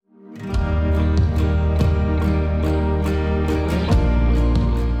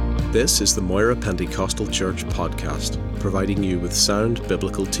This is the Moira Pentecostal Church podcast, providing you with sound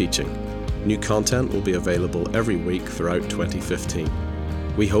biblical teaching. New content will be available every week throughout 2015.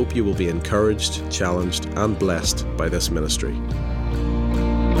 We hope you will be encouraged, challenged, and blessed by this ministry.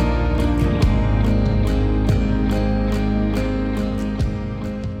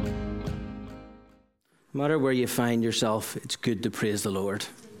 No matter where you find yourself, it's good to praise the Lord.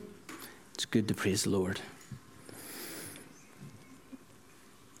 It's good to praise the Lord.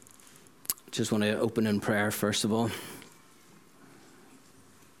 Just want to open in prayer, first of all.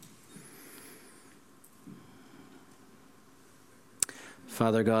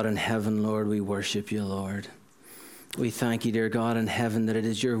 Father God in heaven, Lord, we worship you, Lord. We thank you, dear God in heaven, that it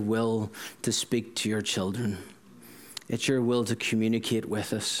is your will to speak to your children. It's your will to communicate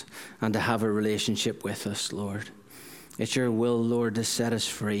with us and to have a relationship with us, Lord. It's your will, Lord, to set us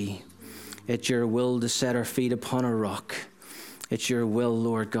free. It's your will to set our feet upon a rock. It's your will,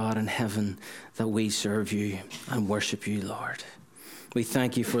 Lord God in heaven, that we serve you and worship you, Lord. We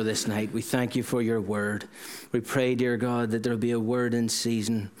thank you for this night. We thank you for your word. We pray, dear God, that there'll be a word in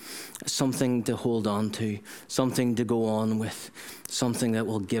season, something to hold on to, something to go on with, something that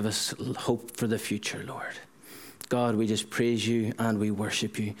will give us hope for the future, Lord. God, we just praise you and we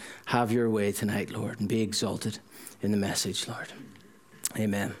worship you. Have your way tonight, Lord, and be exalted in the message, Lord.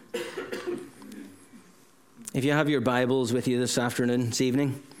 Amen. If you have your Bibles with you this afternoon, this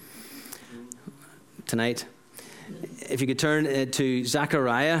evening, tonight, if you could turn to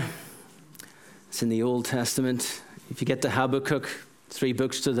Zechariah, it's in the Old Testament. If you get to Habakkuk, 3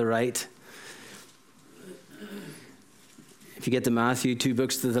 books to the right. If you get to Matthew, 2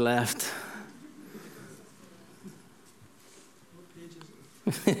 books to the left.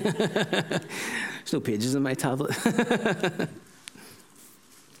 There's no pages in my tablet.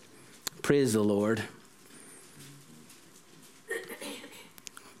 Praise the Lord.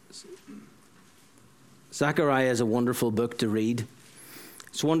 Zechariah is a wonderful book to read.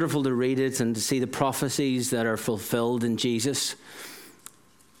 It's wonderful to read it and to see the prophecies that are fulfilled in Jesus.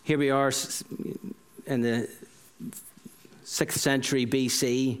 Here we are in the 6th century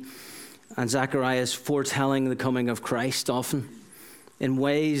BC, and Zechariah is foretelling the coming of Christ often in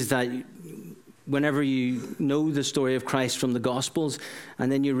ways that whenever you know the story of Christ from the Gospels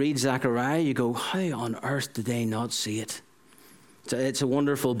and then you read Zechariah, you go, how on earth did they not see it? It's a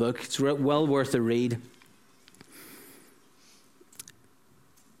wonderful book. It's well worth a read.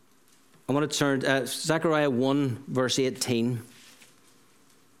 I want to turn to Zechariah 1, verse 18.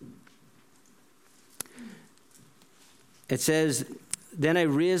 It says, "Then I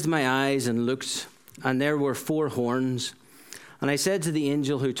raised my eyes and looked, and there were 4 horns. And I said to the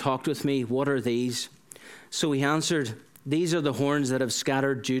angel who talked with me, 'What are these?' So he answered, 'These are the horns that have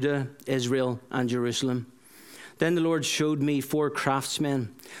scattered Judah, Israel, and Jerusalem.' Then the Lord showed me 4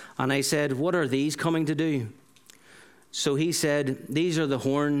 craftsmen, and I said, 'What are these coming to do?' So he said, 'These are the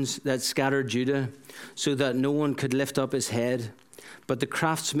horns that scattered Judah, so that no one could lift up his head. But the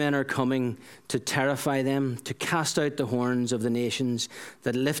craftsmen are coming to terrify them, to cast out the horns of the nations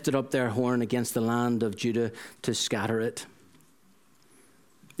that lifted up their horn against the land of Judah, to scatter it.'"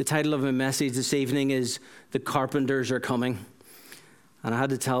 The title of my message this evening is "The Carpenters Are Coming." And I had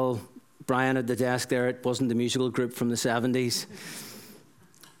to tell Brian at the desk there it wasn't the musical group from the 70s.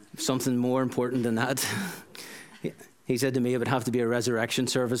 Something more important than that. He said to me it would have to be a resurrection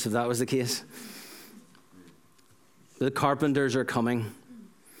service if that was the case. The carpenters are coming.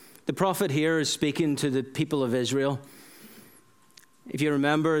 The prophet here is speaking to the people of Israel. If you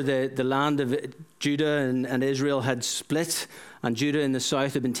remember, the land of Judah and Israel had split, and Judah in the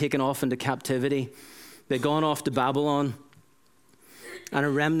south had been taken off into captivity. They'd gone off to Babylon, and a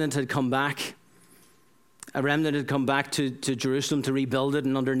remnant had come back. A remnant had come back to Jerusalem to rebuild it,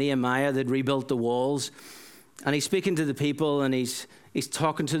 and under Nehemiah they'd rebuilt the walls. And he's speaking to the people, and he's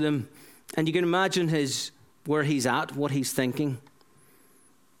talking to them, and you can imagine where he's at, what he's thinking.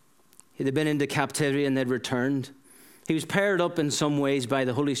 They'd been into captivity and they'd returned. He was paired up in some ways by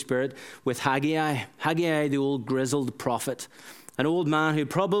the Holy Spirit with Haggai, the old grizzled prophet, an old man who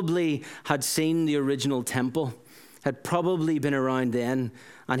probably had seen the original temple, had probably been around then,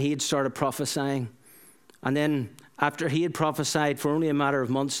 and he had started prophesying. And then after he had prophesied for only a matter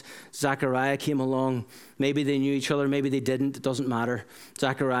of months, Zechariah came along. Maybe they knew each other, maybe they didn't, it doesn't matter.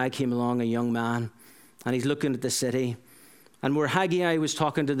 Zechariah came along, a young man, and he's looking at the city. And where Haggai was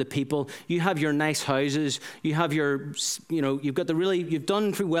talking to the people, you have your nice houses, you have you've got you've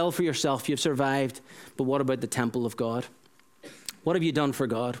done well for yourself, you've survived, but what about the temple of God? What have you done for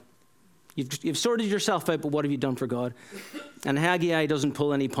God? You've sorted yourself out, but what have you done for God? And Haggai doesn't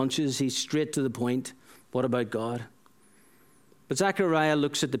pull any punches, he's straight to the point. What about God? But Zechariah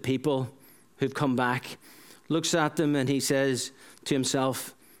looks at the people who've come back, looks at them, and he says to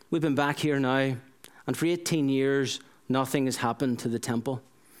himself, we've been back here now, and for 18 years, nothing has happened to the temple.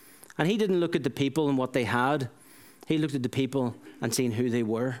 And he didn't look at the people and what they had. He looked at the people and seen who they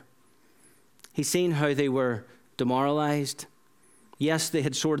were. He's seen how they were demoralized. Yes, they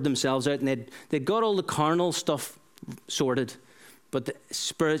had sorted themselves out, and they'd got all the carnal stuff sorted, but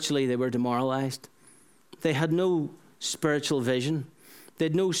spiritually they were demoralized. They had no spiritual vision. They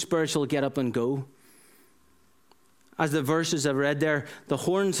had no spiritual get up and go. As the verses I've read there, the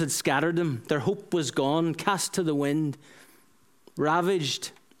horns had scattered them. Their hope was gone, cast to the wind, ravaged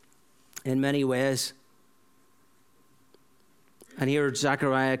in many ways. And here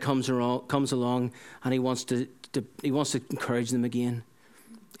Zechariah comes along, and he wants to encourage them again.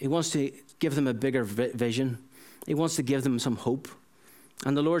 He wants to give them a bigger vision. He wants to give them some hope.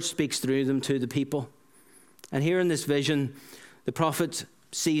 And the Lord speaks through them to the people. And here in this vision, the prophet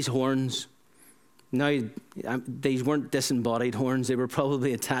sees horns. Now, these weren't disembodied horns. They were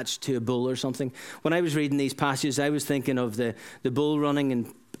probably attached to a bull or something. When I was reading these passages, I was thinking of the bull running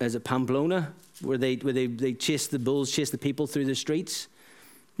in, is it Pamplona, where they chase the bulls, chase the people through the streets.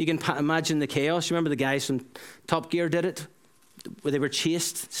 You can imagine the chaos. You remember the guys from Top Gear did it, where they were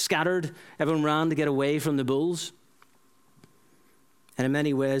chased, scattered. Everyone ran to get away from the bulls. And in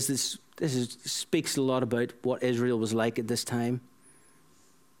many ways, this speaks a lot about what Israel was like at this time.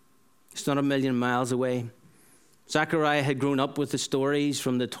 It's not a million miles away. Zechariah had grown up with the stories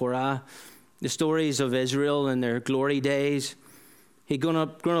from the Torah, the stories of Israel and their glory days. He'd grown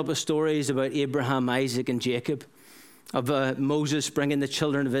up with stories about Abraham, Isaac, and Jacob, of Moses bringing the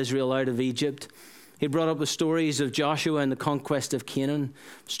children of Israel out of Egypt. He brought up with stories of Joshua and the conquest of Canaan,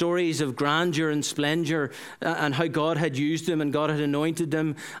 stories of grandeur and splendor, and how God had used them, and God had anointed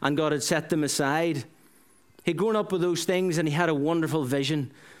them, and God had set them aside. He'd grown up with those things, and he had a wonderful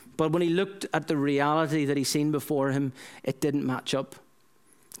vision. But when he looked at the reality that he'd seen before him, it didn't match up.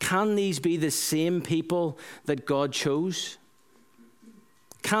 Can these be the same people that God chose?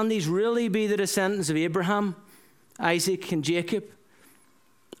 Can these really be the descendants of Abraham, Isaac, and Jacob?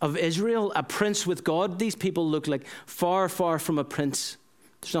 Of Israel, a prince with God? These people look like far, far from a prince.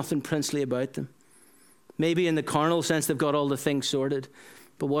 There's nothing princely about them. Maybe in the carnal sense, they've got all the things sorted.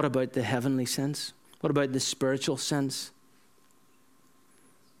 But what about the heavenly sense? What about the spiritual sense?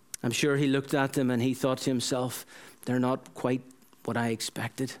 I'm sure he looked at them and he thought to himself, they're not quite what I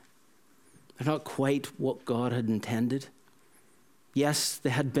expected. They're not quite what God had intended. Yes,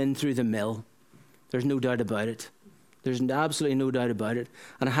 they had been through the mill. There's no doubt about it. There's absolutely no doubt about it.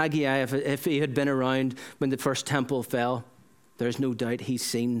 And Haggai, if he had been around when the first temple fell, there's no doubt he's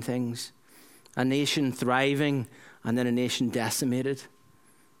seen things. A nation thriving and then a nation decimated.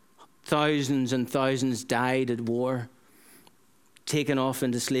 Thousands and thousands died at war, taken off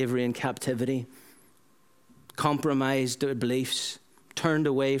into slavery and captivity, compromised their beliefs, turned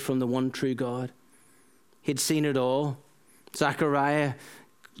away from the one true God. He'd seen it all. Zechariah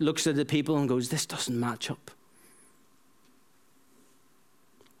looks at the people and goes, this doesn't match up.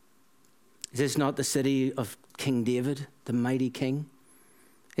 Is this not the city of King David, the mighty king?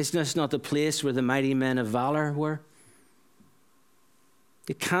 Is this not the place where the mighty men of valor were?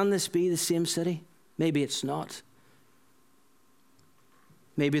 Can this be the same city? Maybe it's not.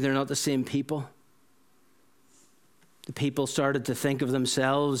 Maybe they're not the same people. The people started to think of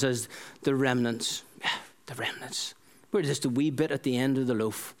themselves as the remnants. The remnants. We're just a wee bit at the end of the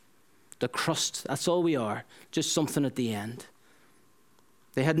loaf. The crust, that's all we are. Just something at the end.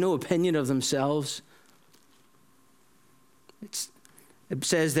 They had no opinion of themselves. It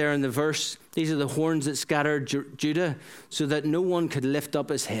says there in the verse, these are the horns that scattered Judah so that no one could lift up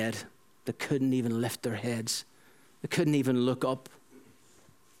his head. They couldn't even lift their heads. They couldn't even look up.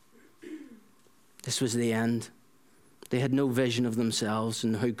 This was the end. They had no vision of themselves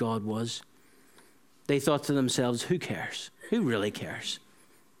and who God was. They thought to themselves, who cares? Who really cares?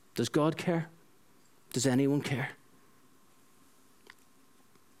 Does God care? Does anyone care?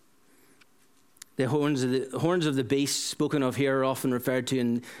 The horns of the beast spoken of here are often referred to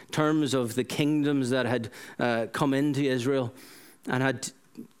in terms of the kingdoms that had come into Israel and had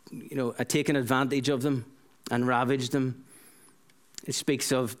taken advantage of them and ravaged them.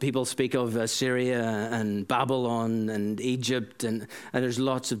 People speak of Assyria and Babylon and Egypt, and there's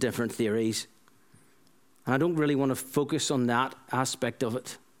lots of different theories. And I don't really want to focus on that aspect of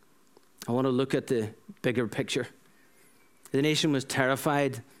it. I want to look at the bigger picture. The nation was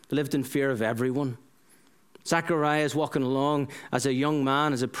terrified, lived in fear of everyone. Zechariah is walking along as a young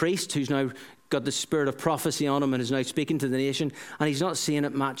man, as a priest who's now got the spirit of prophecy on him and is now speaking to the nation, and he's not seeing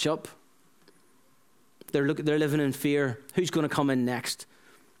it match up. They're living in fear. Who's going to come in next?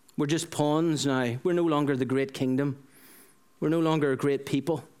 We're just pawns now. We're no longer the great kingdom. We're no longer a great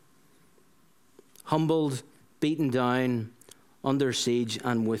people. Humbled, beaten down, under siege,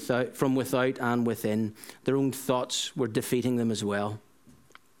 and from without and within. Their own thoughts were defeating them as well.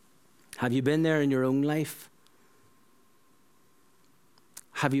 Have you been there in your own life?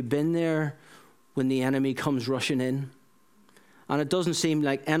 Have you been there when the enemy comes rushing in? And it doesn't seem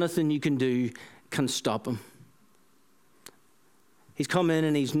like anything you can do can stop him. He's come in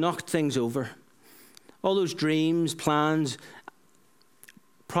and he's knocked things over. All those dreams, plans,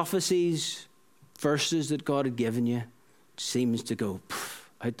 prophecies, verses that God had given you seems to go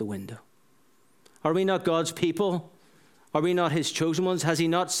out the window. Are we not God's people? Are we not his chosen ones? Has he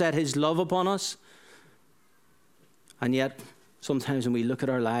not set his love upon us? And yet, sometimes when we look at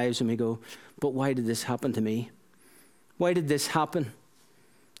our lives and we go, but why did this happen to me? Why did this happen?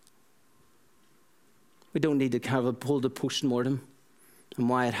 We don't need to have a hold a post-mortem and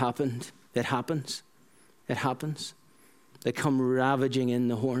why it happened. It happens. It happens. They come ravaging in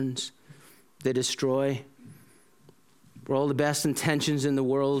the horns. They destroy. For all the best intentions in the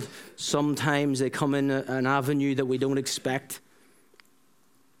world, sometimes they come in an avenue that we don't expect.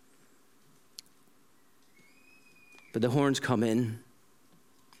 But the horns come in.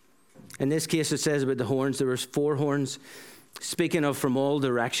 In this case, it says about the horns, there was 4 horns. Speaking of from all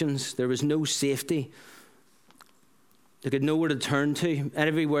directions, there was no safety. They could nowhere to turn to.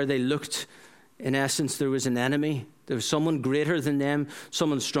 Everywhere they looked, in essence, there was an enemy. There was someone greater than them,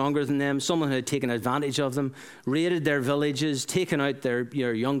 someone stronger than them, someone who had taken advantage of them, raided their villages, taken out their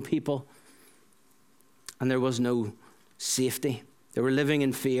young people. And there was no safety. They were living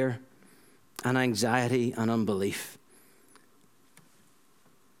in fear and anxiety and unbelief.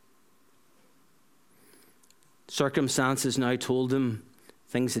 Circumstances now told them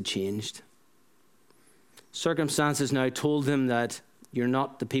things had changed. Circumstances now told them that you're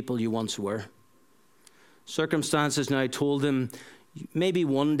not the people you once were. Circumstances now told them maybe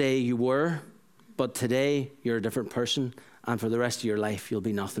one day you were, but today you're a different person, and for the rest of your life you'll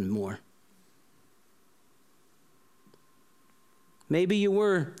be nothing more. Maybe you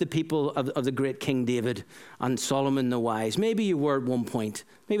were the people of the great King David and Solomon the wise. Maybe you were at one point.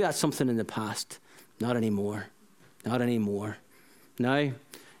 Maybe that's something in the past. Not anymore. Not anymore. Now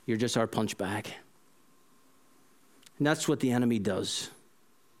you're just our punch bag. And that's what the enemy does.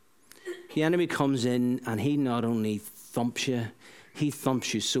 The enemy comes in and he not only thumps you, he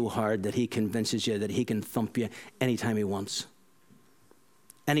thumps you so hard that he convinces you that he can thump you anytime he wants.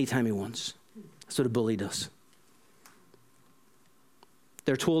 Anytime he wants. That's what a bully does.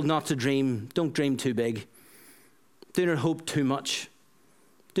 They're told not to dream. Don't dream too big. Do not hope too much.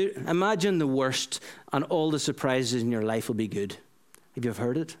 Imagine the worst and all the surprises in your life will be good. Have you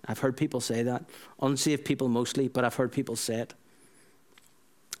heard it? I've heard people say that. Unsaved people mostly, but I've heard people say it.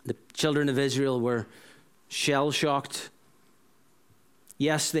 The children of Israel were shell-shocked.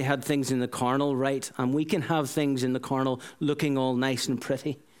 Yes, they had things in the carnal, right? And we can have things in the carnal looking all nice and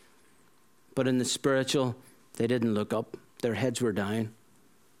pretty. But in the spiritual, they didn't look up. Their heads were down.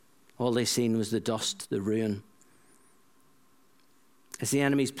 All they seen was the dust, the ruin. It's the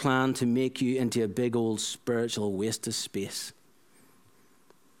enemy's plan to make you into a big old spiritual waste of space.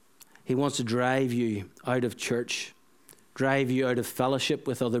 He wants to drive you out of church, drive you out of fellowship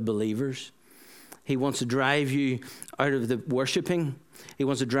with other believers. He wants to drive you out of the worshiping. He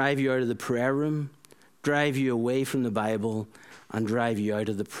wants to drive you out of the prayer room, drive you away from the Bible, and drive you out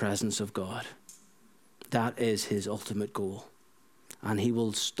of the presence of God. That is his ultimate goal. And he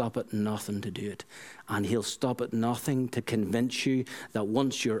will stop at nothing to do it. And he'll stop at nothing to convince you that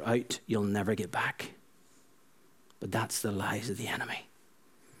once you're out, you'll never get back. But that's the lies of the enemy.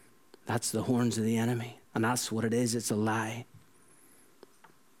 That's the horns of the enemy. And that's what it is. It's a lie.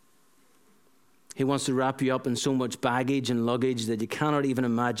 He wants to wrap you up in so much baggage and luggage that you cannot even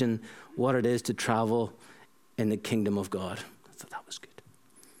imagine what it is to travel in the kingdom of God. I thought that was good.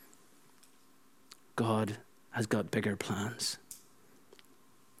 God has got bigger plans.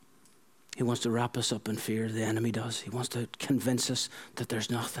 He wants to wrap us up in fear. The enemy does. He wants to convince us that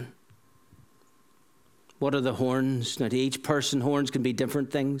there's nothing. What are the horns? Now, to each person, horns can be different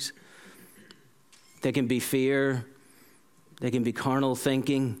things. They can be fear. They can be carnal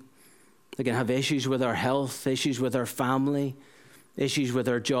thinking. They can have issues with our health, issues with our family, issues with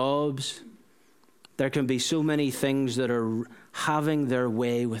our jobs. There can be so many things that are having their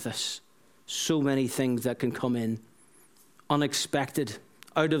way with us. So many things that can come in unexpected,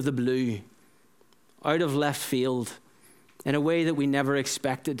 out of the blue, out of left field, in a way that we never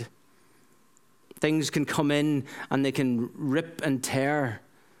expected. Things can come in and they can rip and tear.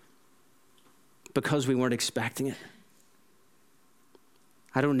 because we weren't expecting it.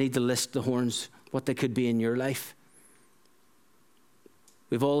 I don't need to list the horns, what they could be in your life.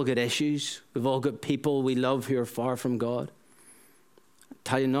 We've all got issues. We've all got people we love who are far from God. I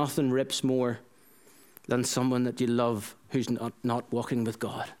tell you, nothing rips more than someone that you love who's not walking with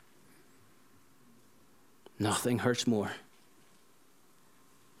God. Nothing hurts more.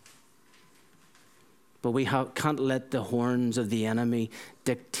 But we can't let the horns of the enemy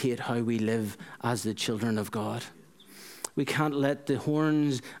dictate how we live as the children of God. We can't let the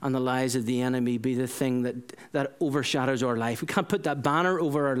horns and the lies of the enemy be the thing that overshadows our life. We can't put that banner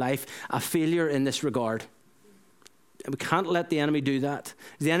over our life, a failure in this regard. We can't let the enemy do that.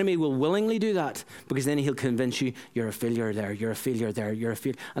 The enemy will willingly do that, because then he'll convince you, you're a failure there, you're a failure there, you're a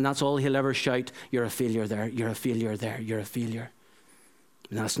failure. And that's all he'll ever shout, you're a failure there, you're a failure there, you're a failure.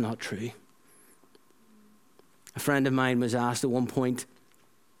 And that's not true. A friend of mine was asked at one point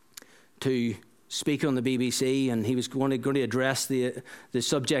to speak on the BBC, and he was going to address the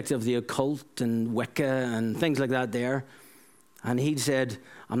subject of the occult and Wicca and things like that there. And he said,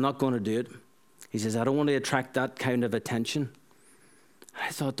 I'm not going to do it. He says, I don't want to attract that kind of attention. I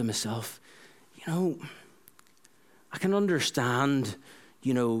thought to myself, I can understand,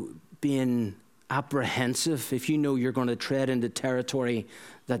 being apprehensive if you know you're going to tread into territory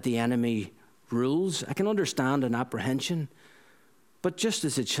that the enemy rules. I can understand an apprehension. But just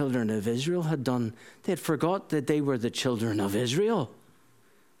as the children of Israel had done, they had forgot that they were the children of Israel.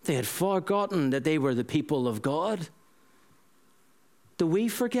 They had forgotten that they were the people of God. Do we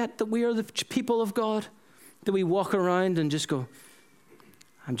forget that we are the people of God? Do we walk around and just go,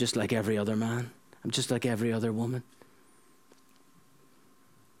 I'm just like every other man. I'm just like every other woman.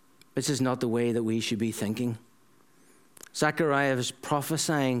 This is not the way that we should be thinking. Zechariah is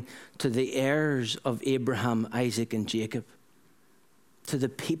prophesying to the heirs of Abraham, Isaac, and Jacob, to the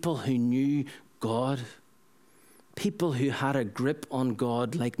people who knew God, people who had a grip on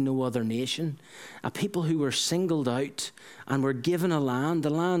God like no other nation, a people who were singled out and were given a land. The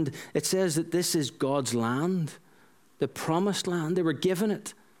land, it says that this is God's land, the promised land. They were given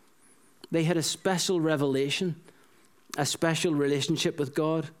it. They had a special revelation, a special relationship with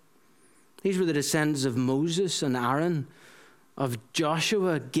God. These were the descendants of Moses and Aaron, of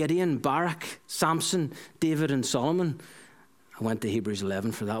Joshua, Gideon, Barak, Samson, David, and Solomon. I went to Hebrews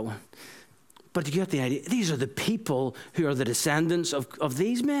 11 for that one. But you get the idea. These are the people who are the descendants of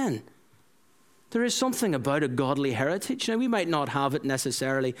these men. There is something about a godly heritage. Now, we might not have it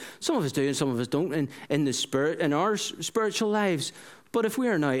necessarily. Some of us do and some of us don't in the spirit, in our spiritual lives. But if we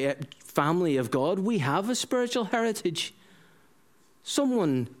are now a family of God, we have a spiritual heritage.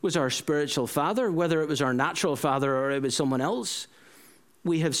 Someone was our spiritual father, whether it was our natural father or it was someone else.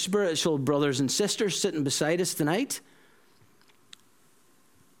 We have spiritual brothers and sisters sitting beside us tonight.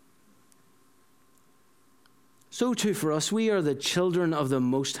 So too for us, we are the children of the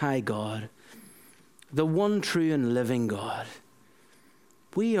Most High God, the one true and living God.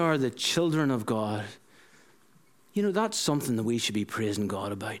 We are the children of God. That's something that we should be praising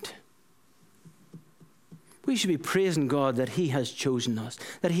God about. We should be praising God that He has chosen us,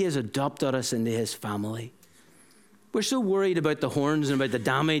 that He has adopted us into His family. We're so worried about the horns and about the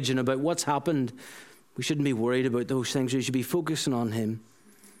damage and about what's happened. We shouldn't be worried about those things. We should be focusing on Him.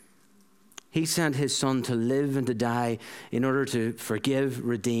 He sent His Son to live and to die in order to forgive,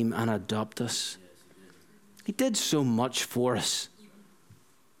 redeem, and adopt us. He did so much for us.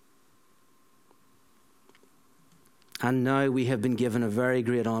 And now we have been given a very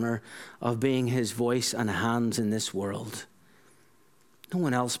great honor of being His voice and hands in this world. No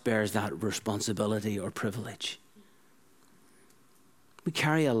one else bears that responsibility or privilege. We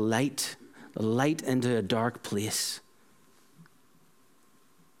carry a light into a dark place.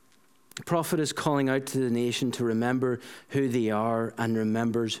 The prophet is calling out to the nation to remember who they are and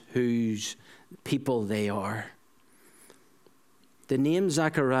remembers whose people they are. The name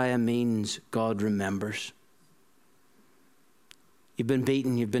Zechariah means God remembers. You've been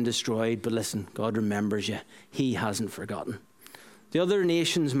beaten, you've been destroyed, but listen, God remembers you. He hasn't forgotten. The other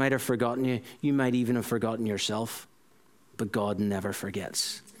nations might have forgotten you. You might even have forgotten yourself. But God never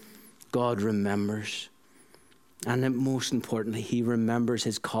forgets. God remembers. And then most importantly, He remembers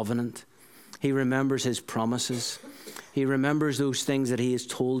His covenant. He remembers His promises. He remembers those things that He has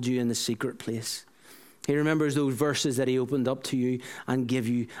told you in the secret place. He remembers those verses that He opened up to you and give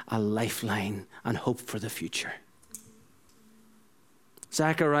you a lifeline and hope for the future.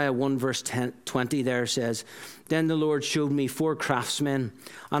 Zechariah 1 verse 20 there says, Then the Lord showed me 4 craftsmen,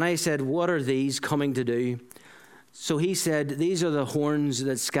 and I said, What are these coming to do? So he said, these are the horns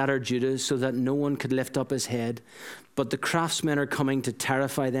that scattered Judah so that no one could lift up his head. But the craftsmen are coming to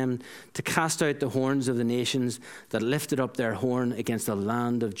terrify them, to cast out the horns of the nations that lifted up their horn against the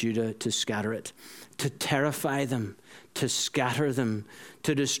land of Judah to scatter it, to terrify them, to scatter them,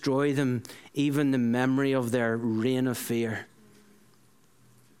 to destroy them, even the memory of their reign of fear.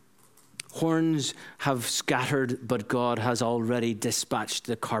 Horns have scattered, but God has already dispatched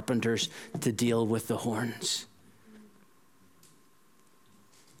the carpenters to deal with the horns.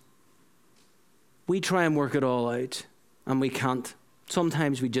 We try and work it all out, and we can't.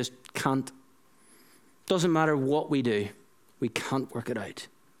 Sometimes we just can't. Doesn't matter what we do, we can't work it out.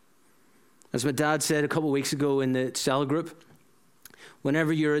 As my dad said a couple of weeks ago in the cell group,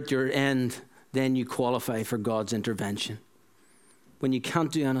 whenever you're at your end, then you qualify for God's intervention. When you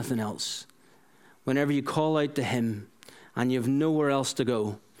can't do anything else, whenever you call out to him and you have nowhere else to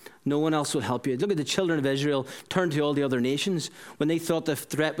go, no one else will help you. Look at the children of Israel turn to all the other nations. When they thought the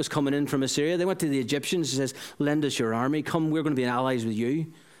threat was coming in from Assyria, they went to the Egyptians and says, lend us your army. Come, we're going to be allies with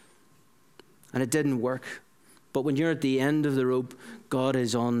you. And it didn't work. But when you're at the end of the rope, God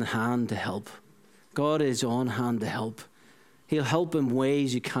is on hand to help. God is on hand to help. He'll help in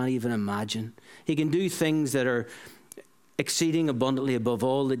ways you can't even imagine. He can do things that are exceeding abundantly above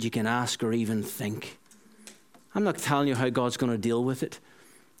all that you can ask or even think. I'm not telling you how God's going to deal with it.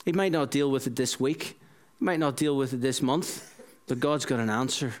 He might not deal with it this week. He might not deal with it this month. But God's got an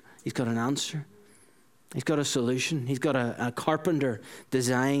answer. He's got an answer. He's got a solution. He's got a carpenter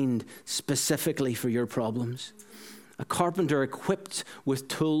designed specifically for your problems. A carpenter equipped with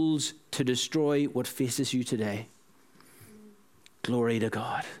tools to destroy what faces you today. Glory to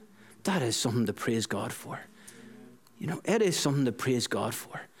God. That is something to praise God for. You know, it is something to praise God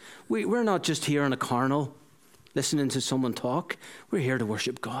for. We're not just here on a carnal listening to someone talk. We're here to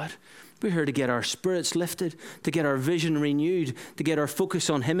worship God. We're here to get our spirits lifted, to get our vision renewed, to get our focus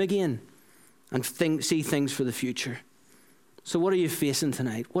on him again and see things for the future. So what are you facing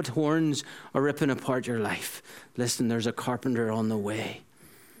tonight? What horns are ripping apart your life? Listen, there's a carpenter on the way.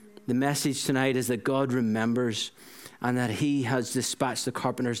 The message tonight is that God remembers and that he has dispatched the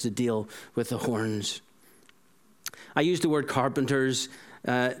carpenters to deal with the horns. I use the word carpenters.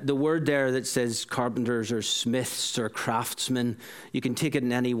 The word there that says carpenters or smiths or craftsmen, you can take it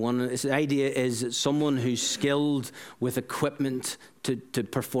in any one. The idea is someone who's skilled with equipment to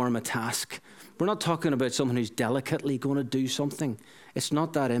perform a task. We're not talking about someone who's delicately going to do something. It's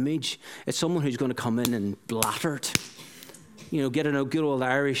not that image. It's someone who's going to come in and blatter it. You know, get a good old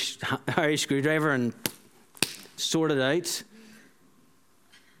Irish screwdriver and sort it out.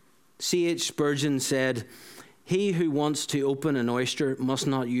 C.H. Spurgeon said, "He who wants to open an oyster must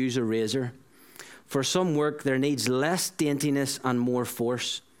not use a razor. For some work there needs less daintiness and more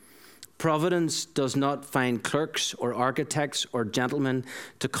force. Providence does not find clerks or architects or gentlemen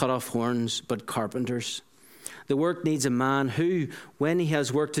to cut off horns, but carpenters. The work needs a man who, when he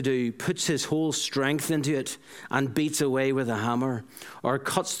has work to do, puts his whole strength into it and beats away with a hammer, or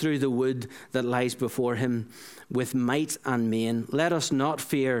cuts through the wood that lies before him with might and main. Let us not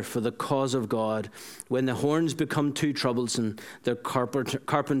fear for the cause of God. When the horns become too troublesome, the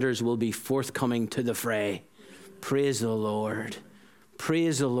carpenters will be forthcoming to the fray." Praise the Lord.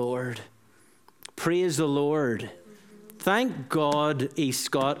 Praise the Lord. Praise the Lord. Thank God he's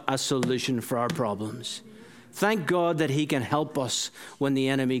got a solution for our problems. Thank God that he can help us when the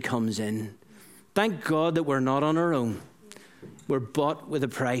enemy comes in. Thank God that we're not on our own. We're bought with a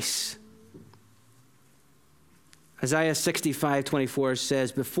price. Isaiah 65:24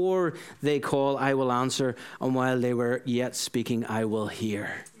 says, "Before they call, I will answer, and while they were yet speaking, I will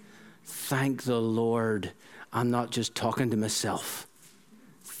hear." Thank the Lord, I'm not just talking to myself.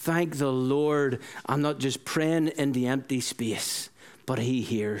 Thank the Lord, I'm not just praying in the empty space, but he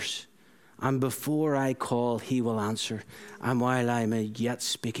hears. And before I call, he will answer. And while I'm yet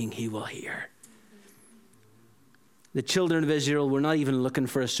speaking, he will hear. The children of Israel were not even looking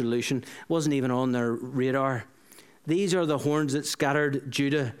for a solution. It wasn't even on their radar. These are the horns that scattered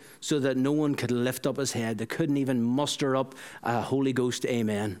Judah so that no one could lift up his head. They couldn't even muster up a Holy Ghost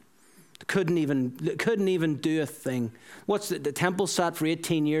amen. They couldn't even do a thing. The temple sat for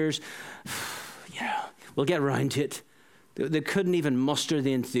 18 years. Yeah, we'll get around to it. They couldn't even muster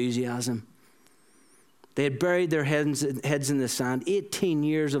the enthusiasm. They had buried their heads in the sand. 18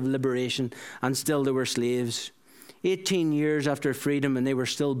 years of liberation, and still they were slaves. 18 years after freedom, and they were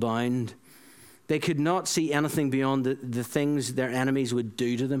still bound. They could not see anything beyond the things their enemies would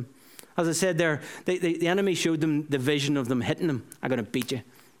do to them. As I said there, the enemy showed them the vision of them hitting them. "I'm going to beat you.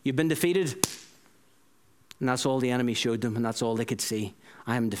 You've been defeated. And that's all the enemy showed them, and that's all they could see.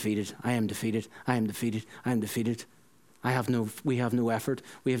 I am defeated. I am defeated. I am defeated. I am defeated. We have no effort.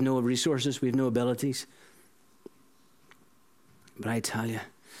 We have no resources. We have no abilities. But I tell you,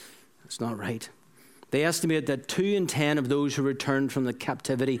 it's not right. They estimate that 2 in 10 of those who returned from the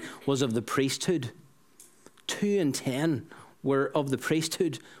captivity was of the priesthood. 2 in 10 were of the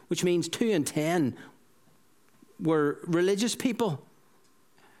priesthood, which means 2 in 10 were religious people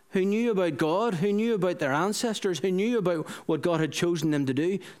who knew about God, who knew about their ancestors, who knew about what God had chosen them to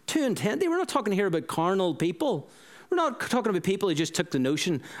do. 2 in 10. They were not talking here about carnal people. We're not talking about people who just took the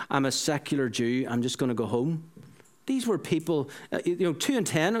notion, I'm a secular Jew, I'm just going to go home. These were people, 2 in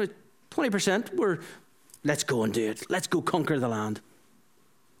 10, 20% were, let's go and do it. Let's go conquer the land.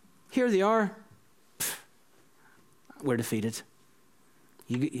 Here they are. We're defeated.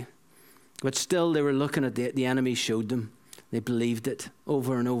 But still they were looking at the enemy showed them. They believed it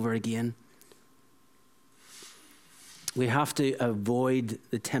over and over again. We have to avoid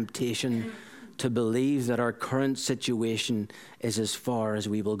the temptation to believe that our current situation is as far as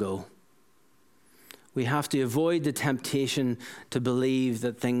we will go. We have to avoid the temptation to believe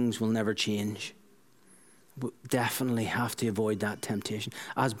that things will never change. We definitely have to avoid that temptation.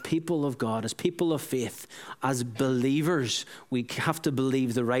 As people of God, as people of faith, as believers, we have to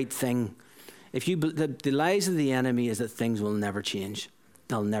believe the right thing. The lies of the enemy is that things will never change.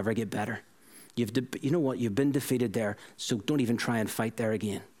 They'll never get better. You know what? You've been defeated there, so don't even try and fight there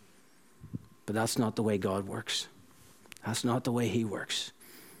again. But that's not the way God works. That's not the way he works.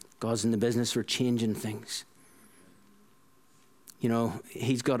 God's in the business for changing things.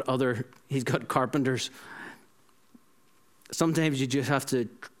 He's got carpenters. Sometimes you just have to,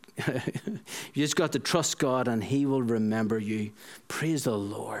 you just got to trust God and he will remember you. Praise the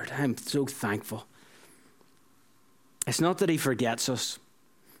Lord. I'm so thankful. It's not that he forgets us,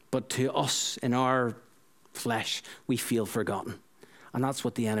 but to us in our flesh, we feel forgotten. And that's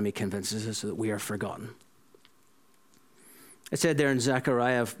what the enemy convinces us, that we are forgotten. It said there in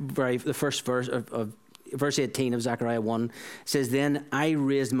Zechariah, the first verse of verse 18 of Zechariah 1, says, then I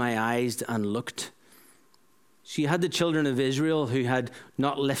raised my eyes and looked. So you had the children of Israel who had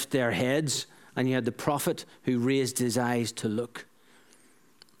not lifted their heads, and you had the prophet who raised his eyes to look.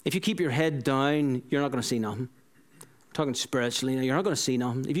 If you keep your head down, you're not going to see nothing. I'm talking spiritually, you're not going to see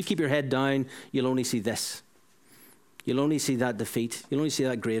nothing. If you keep your head down, you'll only see this. You'll only see that defeat. You'll only see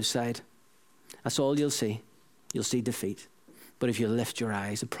that graveside. That's all you'll see. You'll see defeat. But if you lift your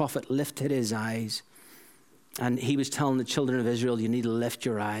eyes, the prophet lifted his eyes, and he was telling the children of Israel, you need to lift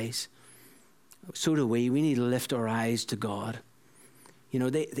your eyes. So do we. We need to lift our eyes to God.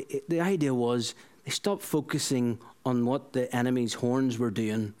 The idea was they stopped focusing on what the enemy's horns were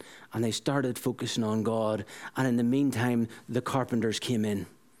doing, and they started focusing on God. And in the meantime, the carpenters came in.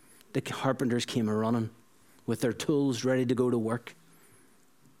 The carpenters came running with their tools ready to go to work.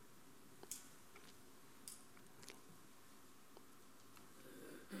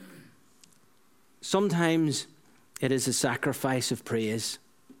 Sometimes it is a sacrifice of praise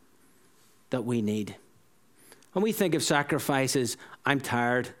that we need. And we think of sacrifices, I'm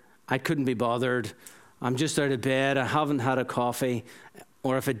tired, I couldn't be bothered, I'm just out of bed, I haven't had a coffee,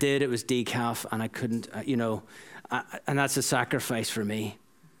 or if I did, it was decaf, and I couldn't, and that's a sacrifice for me.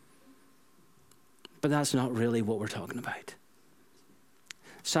 But that's not really what we're talking about.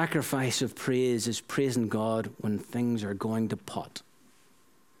 Sacrifice of praise is praising God when things are going to pot.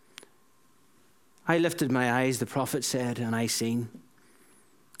 I lifted my eyes, the prophet said, and I seen.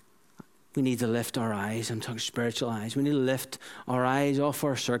 We need to lift our eyes. I'm talking spiritual eyes. We need to lift our eyes off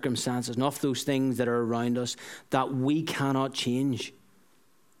our circumstances and off those things that are around us that we cannot change.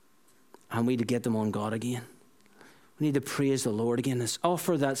 And we need to get them on God again. We need to praise the Lord again. Let's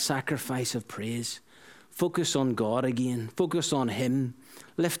offer that sacrifice of praise. Focus on God again. Focus on him.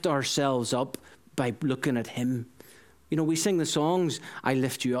 Lift ourselves up by looking at him. We sing the songs, I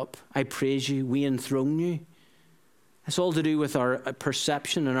lift you up, I praise you, we enthrone you. It's all to do with our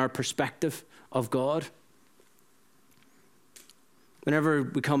perception and our perspective of God. Whenever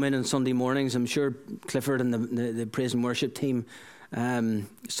we come in on Sunday mornings, I'm sure Clifford and the praise and worship team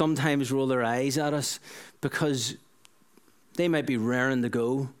sometimes roll their eyes at us because they might be raring to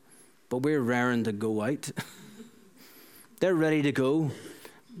go, but we're raring to go out. They're ready to go.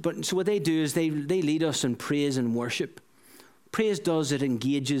 But so what they do is they lead us in praise and worship. Praise does, it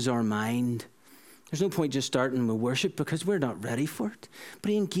engages our mind. There's no point just starting with worship because we're not ready for it.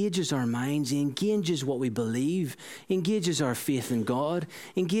 But he engages our minds. He engages what we believe. He engages our faith in God.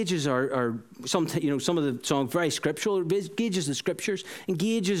 He engages some of the songs very scriptural. Engages the scriptures.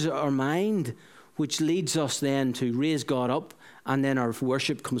 Engages our mind, which leads us then to raise God up, and then our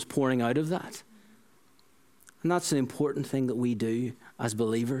worship comes pouring out of that. And that's an important thing that we do as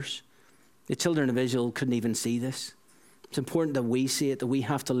believers. The children of Israel couldn't even see this. It's important that we see it, that we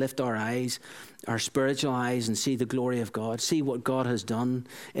have to lift our eyes, our spiritual eyes, and see the glory of God, see what God has done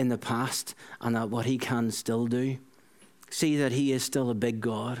in the past and what he can still do. See that he is still a big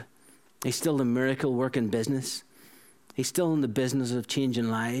God. He's still the miracle working business. He's still in the business of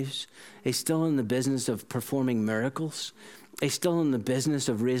changing lives. He's still in the business of performing miracles. He's still in the business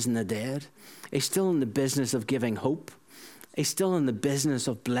of raising the dead. He's still in the business of giving hope. He's still in the business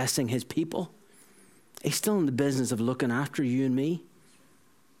of blessing his people. He's still in the business of looking after you and me.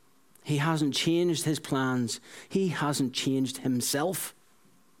 He hasn't changed his plans. He hasn't changed himself.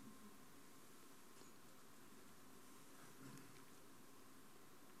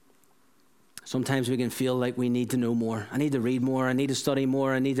 Sometimes we can feel like we need to know more. I need to read more. I need to study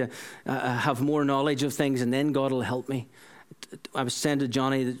more. I need to have more knowledge of things, and then God will help me. I was saying to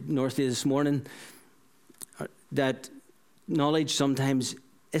Johnny Northey this morning that knowledge sometimes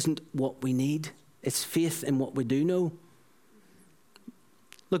isn't what we need. It's faith in what we do know.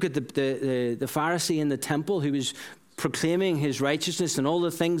 Look at the Pharisee in the temple who was proclaiming his righteousness and all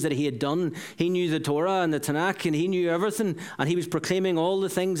the things that he had done. He knew the Torah and the Tanakh, and he knew everything, and he was proclaiming all the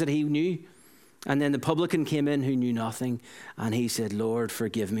things that he knew. And then the publican came in who knew nothing, and he said, Lord,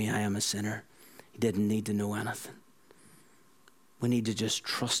 forgive me, I am a sinner. He didn't need to know anything. We need to just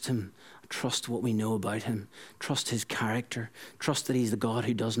trust him, trust what we know about him, trust his character, trust that he's the God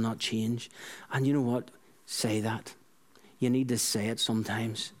who does not change. And you know what? Say that. You need to say it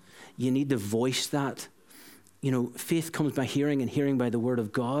sometimes. You need to voice that. You know, faith comes by hearing, and hearing by the word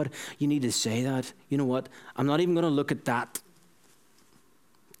of God. You need to say that. You know what? I'm not even going to look at that.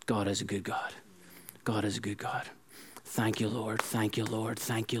 God is a good God. God is a good God. Thank you, Lord. Thank you, Lord.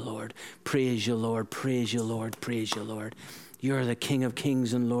 Thank you, Lord. Praise you, Lord. Praise you, Lord. Praise you, Lord. You're the King of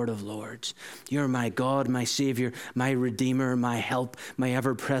kings and Lord of lords. You're my God, my Savior, my Redeemer, my help, my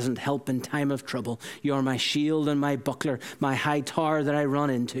ever-present help in time of trouble. You're my shield and my buckler, my high tower that I run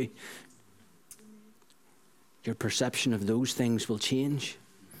into. Your perception of those things will change.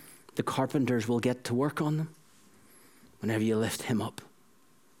 The carpenters will get to work on them whenever you lift him up.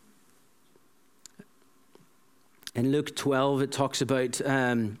 In Luke 12, it talks about,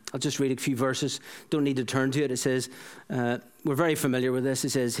 I'll just read a few verses, don't need to turn to it. It says, we're very familiar with this.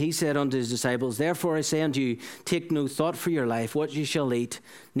 It says, he said unto his disciples, therefore I say unto you, take no thought for your life, what you shall eat,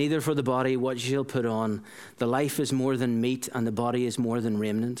 neither for the body what you shall put on. The life is more than meat, and the body is more than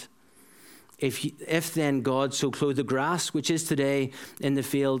raiment. If then God so clothe the grass, which is today in the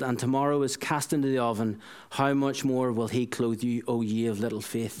field, and tomorrow is cast into the oven, how much more will he clothe you, O ye of little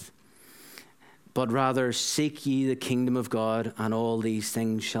faith? But rather seek ye the kingdom of God, and all these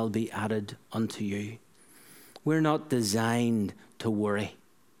things shall be added unto you. We're not designed to worry.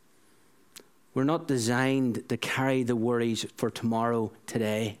 We're not designed to carry the worries for tomorrow,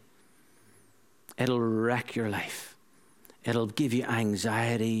 today. It'll wreck your life. It'll give you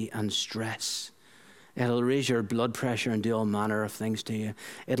anxiety and stress. It'll raise your blood pressure and do all manner of things to you.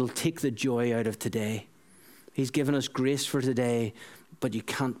 It'll take the joy out of today. He's given us grace for today, but you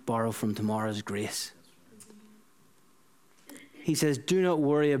can't borrow from tomorrow's grace. He says, do not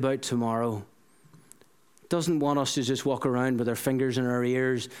worry about tomorrow. Doesn't want us to just walk around with our fingers in our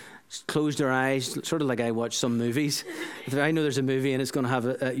ears, closed our eyes, sort of like I watch some movies. If I know there's a movie and it's going to have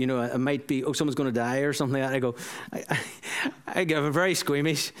it might be, someone's going to die or something like that, I get very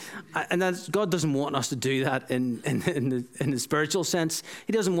squeamish. And God doesn't want us to do that in the spiritual sense.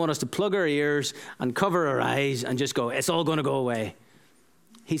 He doesn't want us to plug our ears and cover our eyes and just go, it's all going to go away.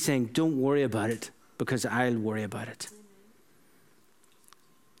 He's saying, don't worry about it, because I'll worry about it.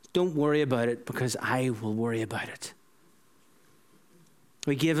 Don't worry about it, because I will worry about it.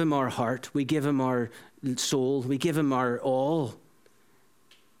 We give him our heart. We give him our soul. We give him our all.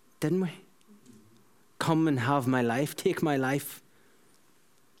 Didn't we? Come and have my life. Take my life.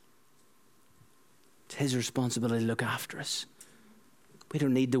 It's his responsibility to look after us. We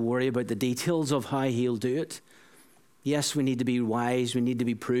don't need to worry about the details of how he'll do it. Yes, we need to be wise. We need to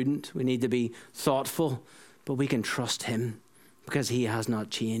be prudent. We need to be thoughtful. But we can trust him, because he has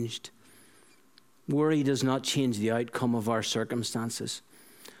not changed. Worry does not change the outcome of our circumstances.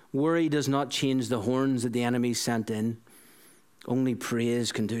 Worry does not change the horns that the enemy sent in. Only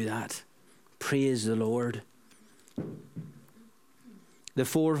praise can do that. Praise the Lord. The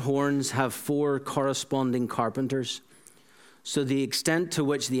 4 horns have 4 corresponding carpenters. So the extent to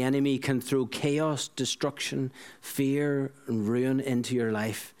which the enemy can throw chaos, destruction, fear, and ruin into your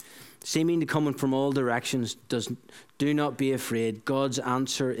life, seeming to come in from all directions, do not be afraid. God's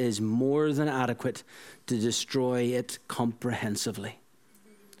answer is more than adequate to destroy it comprehensively.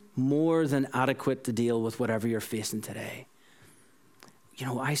 more than adequate to deal with whatever you're facing today. You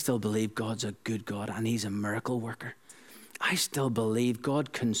know, I still believe God's a good God and he's a miracle worker. I still believe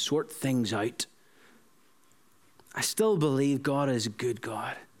God can sort things out. I still believe God is a good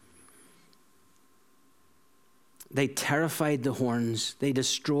God. They terrified the horns. They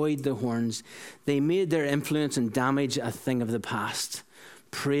destroyed the horns. They made their influence and damage a thing of the past.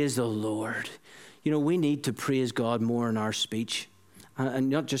 Praise the Lord. You know, we need to praise God more in our speech. And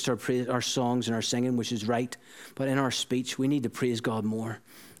not just our songs and our singing, which is right, but in our speech, we need to praise God more.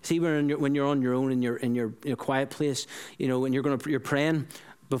 See, when you're on your own in your quiet place, you know, when you're praying,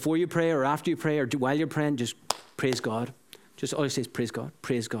 before you pray or after you pray or while you're praying, just praise God. Just always say praise God,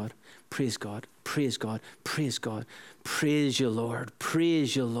 praise God, praise God, praise God, praise God. Praise you, Lord.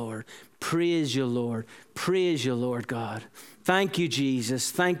 Praise you, Lord. Praise you, Lord. Praise you, Lord God. Thank you,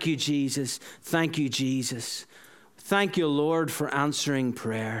 Jesus. Thank you, Jesus. Thank you, Jesus. Thank you, Lord, for answering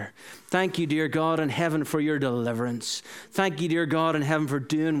prayer. Thank you, dear God in heaven, for your deliverance. Thank you, dear God in heaven, for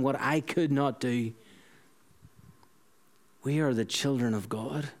doing what I could not do. We are the children of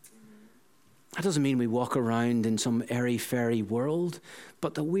God. That doesn't mean we walk around in some airy-fairy world,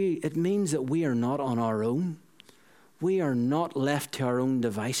 but it means that we are not on our own. We are not left to our own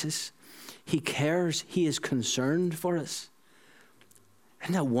devices. He cares. He is concerned for us.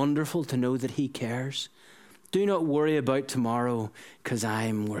 Isn't that wonderful to know that he cares? Do not worry about tomorrow, because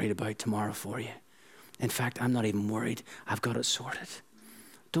I'm worried about tomorrow for you. In fact, I'm not even worried. I've got it sorted.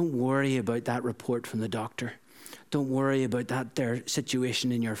 Don't worry about that report from the doctor. Don't worry about their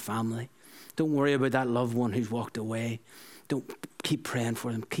situation in your family. Don't worry about that loved one who's walked away. Don't keep praying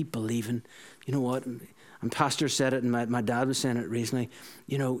for them. Keep believing. You know what? And Pastor said it, and my dad was saying it recently.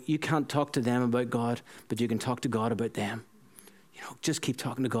 You know, you can't talk to them about God, but you can talk to God about them. You know, just keep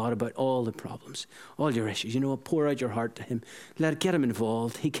talking to God about all the problems, all your issues. You know, pour out your heart to him. Get him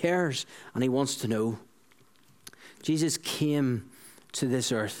involved. He cares, and he wants to know. Jesus came to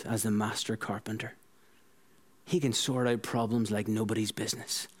this earth as the master carpenter. He can sort out problems like nobody's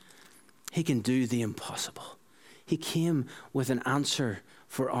business. He can do the impossible. He came with an answer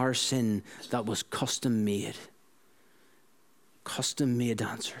for our sin that was custom made. Custom made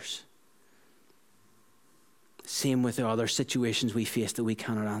answers. Same with the other situations we face that we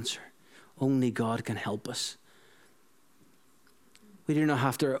cannot answer. Only God can help us. We do not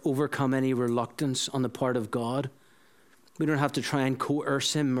have to overcome any reluctance on the part of God. We don't have to try and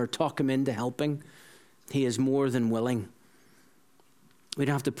coerce him or talk him into helping. He is more than willing. We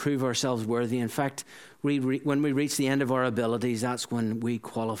don't have to prove ourselves worthy. In fact, when we reach the end of our abilities, that's when we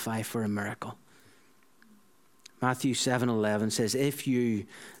qualify for a miracle. Matthew 7:11 says, if you,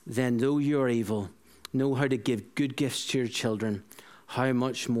 then though you are evil, know how to give good gifts to your children, how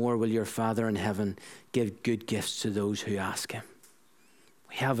much more will your Father in heaven give good gifts to those who ask him?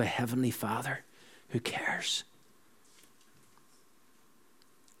 We have a heavenly Father who cares.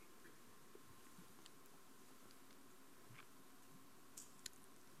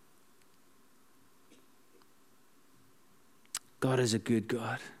 God is a good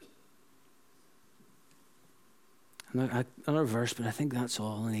God. Another verse, but I think that's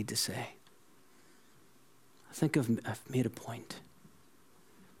all I need to say. I think I've made a point.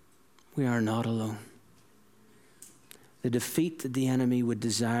 We are not alone. The defeat that the enemy would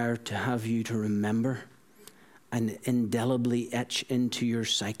desire to have you to remember and indelibly etch into your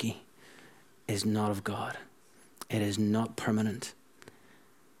psyche is not of God. It is not permanent.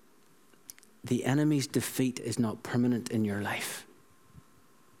 The enemy's defeat is not permanent in your life.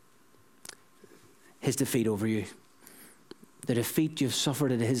 His defeat over you, the defeat you've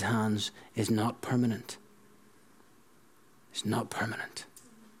suffered at his hands, is not permanent. It's not permanent.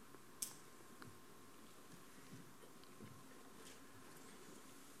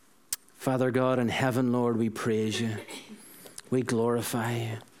 Father God in heaven, Lord, we praise you. We glorify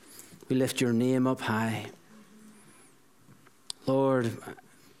you. We lift your name up high. Lord,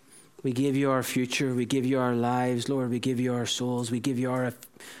 we give you our future. We give you our lives, Lord. We give you our souls. We give you our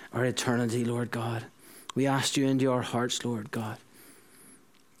eternity, Lord God. We ask you into our hearts, Lord God.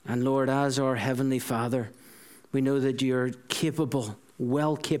 And Lord, as our Heavenly Father, we know that you're capable,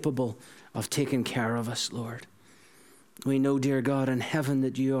 well capable of taking care of us, Lord. We know, dear God, in heaven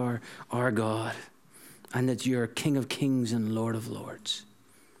that you are our God and that you are King of kings and Lord of lords.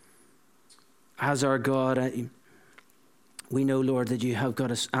 As our God, we know, Lord, that you have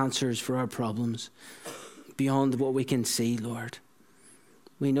got us answers for our problems beyond what we can see, Lord.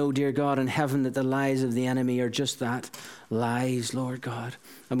 We know, dear God, in heaven that the lies of the enemy are just that, lies, Lord God.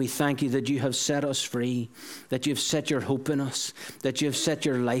 And we thank you that you have set us free, that you've set your hope in us, that you've set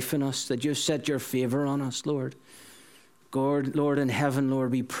your life in us, that you've set your favor on us, Lord. God, Lord, in heaven,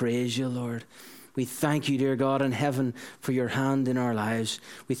 Lord, we praise you, Lord. We thank you, dear God, in heaven, for your hand in our lives.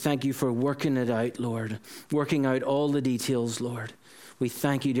 We thank you for working it out, Lord, working out all the details, Lord. We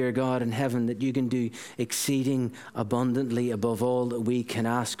thank you, dear God, in heaven, that you can do exceeding abundantly above all that we can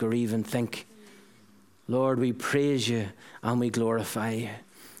ask or even think. Lord, we praise you and we glorify you.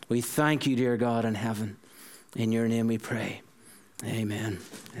 We thank you, dear God, in heaven. In your name we pray. Amen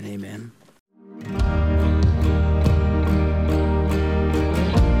and amen.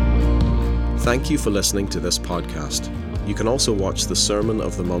 Thank you for listening to this podcast. You can also watch the Sermon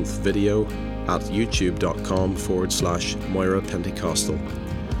of the Month video at youtube.com/Moira Pentecostal,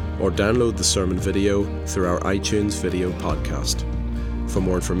 or download the sermon video through our iTunes video podcast. For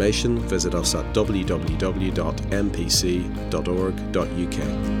more information, visit us at www.mpc.org.uk.